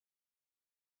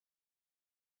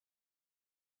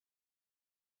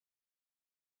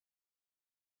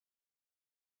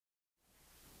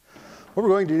What we're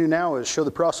going to do now is show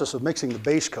the process of mixing the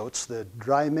base coats, the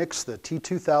dry mix, the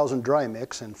T2000 dry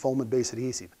mix, and foam and base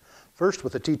adhesive. First,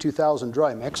 with the T2000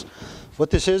 dry mix, what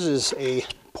this is a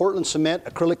Portland cement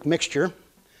acrylic mixture.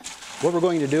 What we're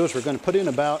going to do is we're going to put in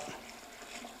about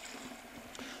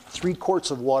 3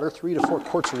 quarts of water, 3 to 4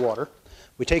 quarts of water.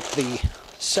 We take the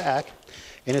sack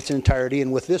in its entirety,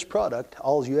 and with this product,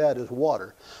 all you add is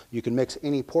water. You can mix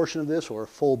any portion of this or a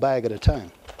full bag at a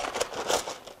time.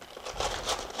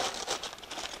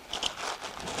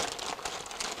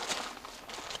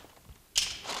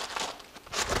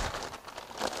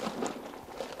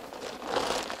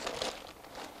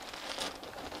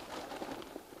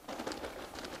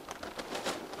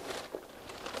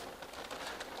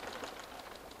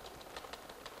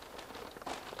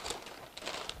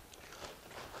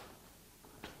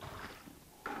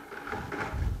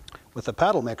 With a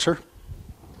paddle mixer,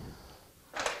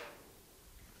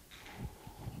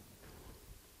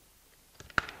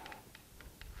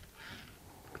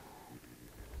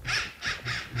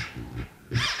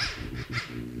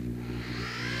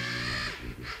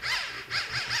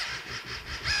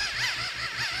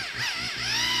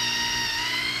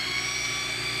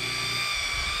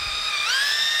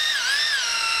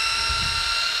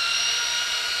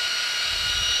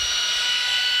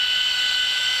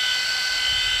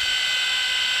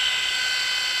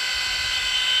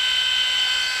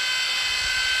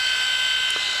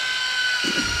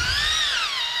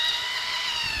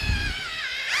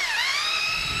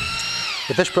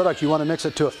 with this product, you want to mix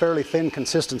it to a fairly thin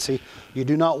consistency. You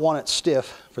do not want it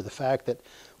stiff, for the fact that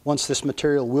once this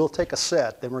material will take a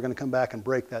set, then we're going to come back and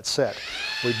break that set.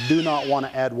 We do not want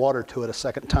to add water to it a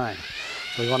second time.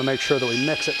 So we want to make sure that we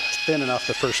mix it thin enough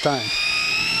the first time.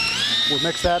 We'll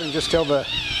mix that and just till the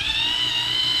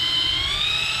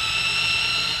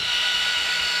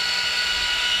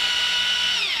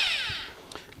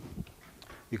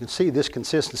you can see this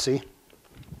consistency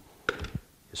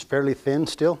is fairly thin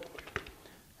still.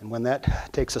 And when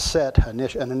that takes a set, an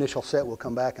initial set, will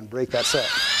come back and break that set.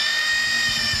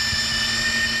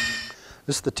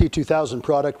 This is the T2000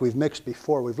 product we've mixed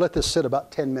before. We've let this sit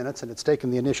about 10 minutes and it's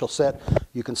taken the initial set.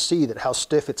 You can see that how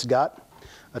stiff it's got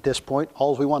at this point.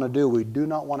 All we want to do, we do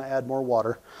not want to add more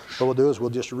water. What we'll do is we'll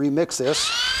just remix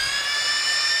this.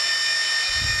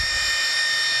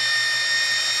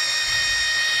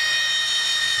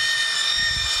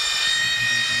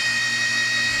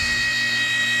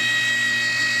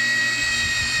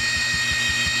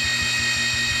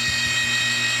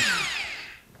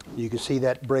 You can see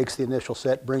that breaks the initial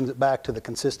set, brings it back to the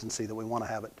consistency that we want to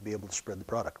have it to be able to spread the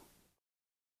product.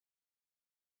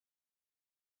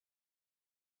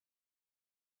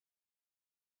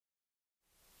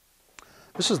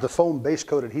 This is the foam base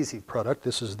coat adhesive product.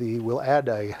 This is we'll add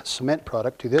a cement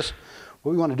product to this.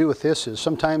 What we want to do with this is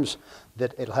sometimes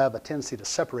that it'll have a tendency to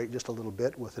separate just a little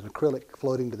bit with an acrylic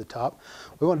floating to the top.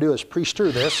 What we want to do is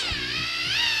pre-stir this.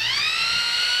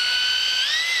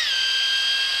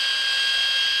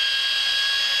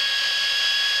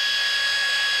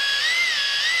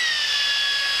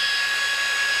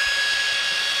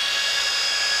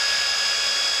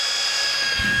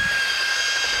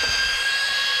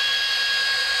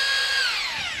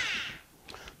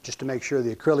 Just to make sure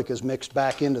the acrylic is mixed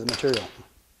back into the material.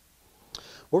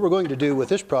 What we're going to do with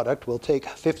this product, we'll take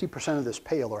 50% of this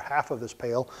pail, or half of this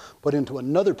pail, put into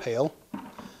another pail.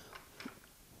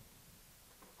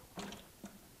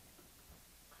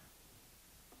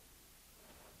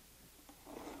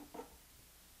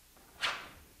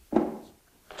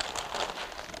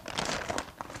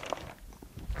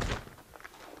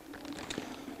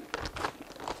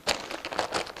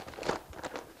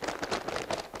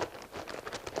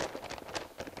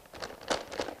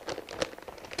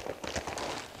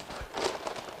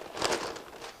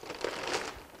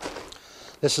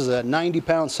 This is a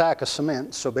 90-pound sack of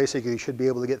cement, so basically you should be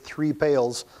able to get 3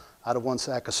 pails out of 1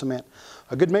 sack of cement.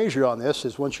 A good measure on this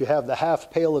is once you have the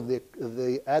half pail of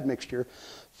the admixture,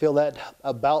 fill that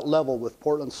about level with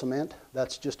Portland cement.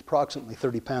 That's just approximately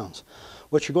 30 pounds.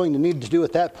 What you're going to need to do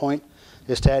at that point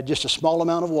is to add just a small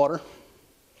amount of water.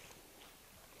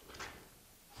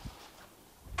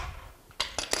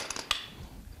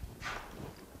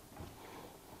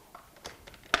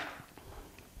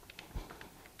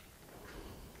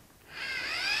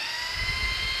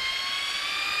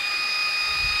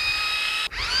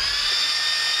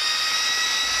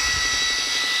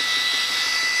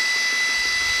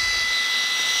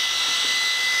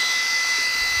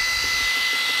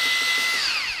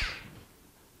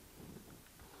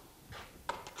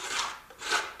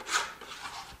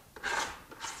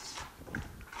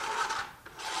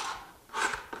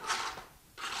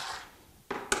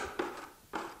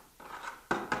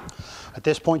 At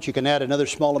this point, you can add another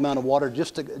small amount of water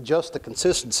just to adjust the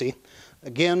consistency.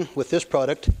 Again, with this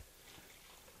product,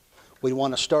 we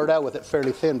want to start out with it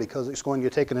fairly thin because it's going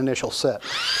to take an initial set.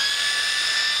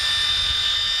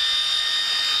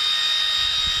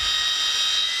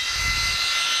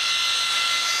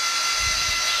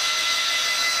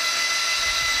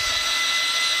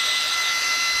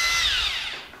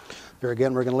 Here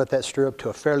again, we're going to let that stir up to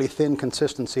a fairly thin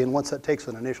consistency, and once that takes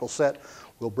an initial set,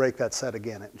 we'll break that set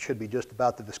again. It should be just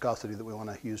about the viscosity that we want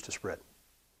to use to spread.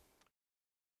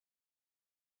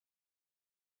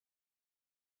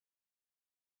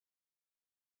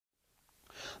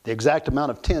 The exact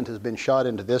amount of tint has been shot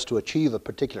into this to achieve a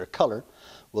particular color.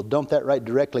 We'll dump that right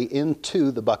directly into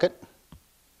the bucket.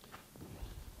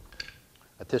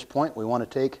 At this point, we want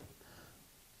to take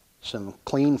some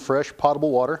clean, fresh,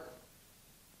 potable water.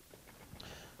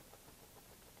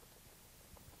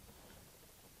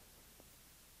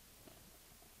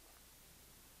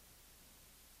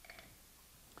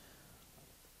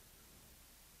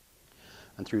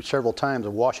 And through several times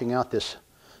of washing out this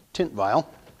tint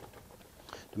vial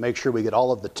to make sure we get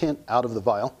all of the tint out of the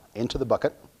vial into the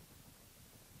bucket.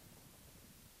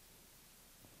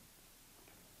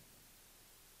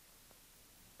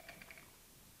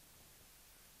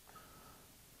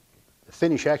 The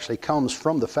finish actually comes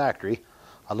from the factory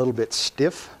a little bit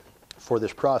stiff for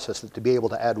this process to be able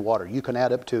to add water. You can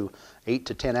add up to 8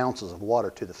 to 10 ounces of water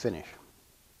to the finish.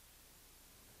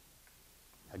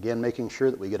 Again, making sure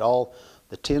that we get all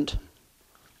the tint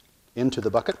into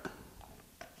the bucket.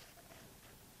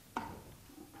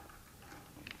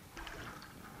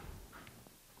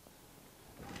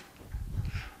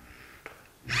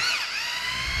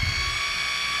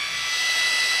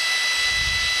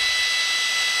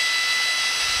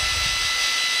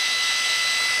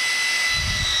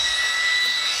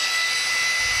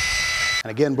 And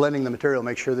again, blending the material,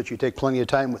 make sure that you take plenty of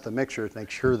time with the mixer to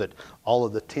make sure that all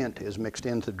of the tint is mixed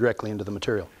directly into the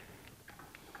material.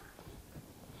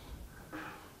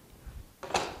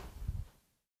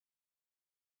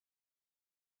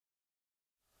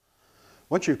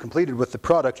 Once you've completed with the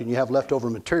product and you have leftover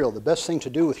material, the best thing to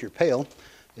do with your pail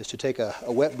is to take a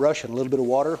wet brush and a little bit of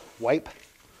water, wipe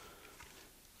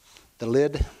the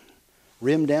lid,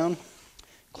 rim down,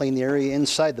 clean the area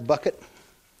inside the bucket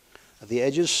of the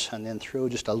edges, and then throw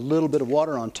just a little bit of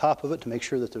water on top of it to make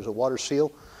sure that there's a water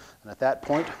seal. And at that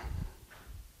point,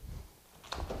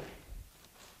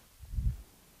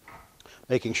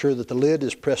 making sure that the lid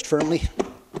is pressed firmly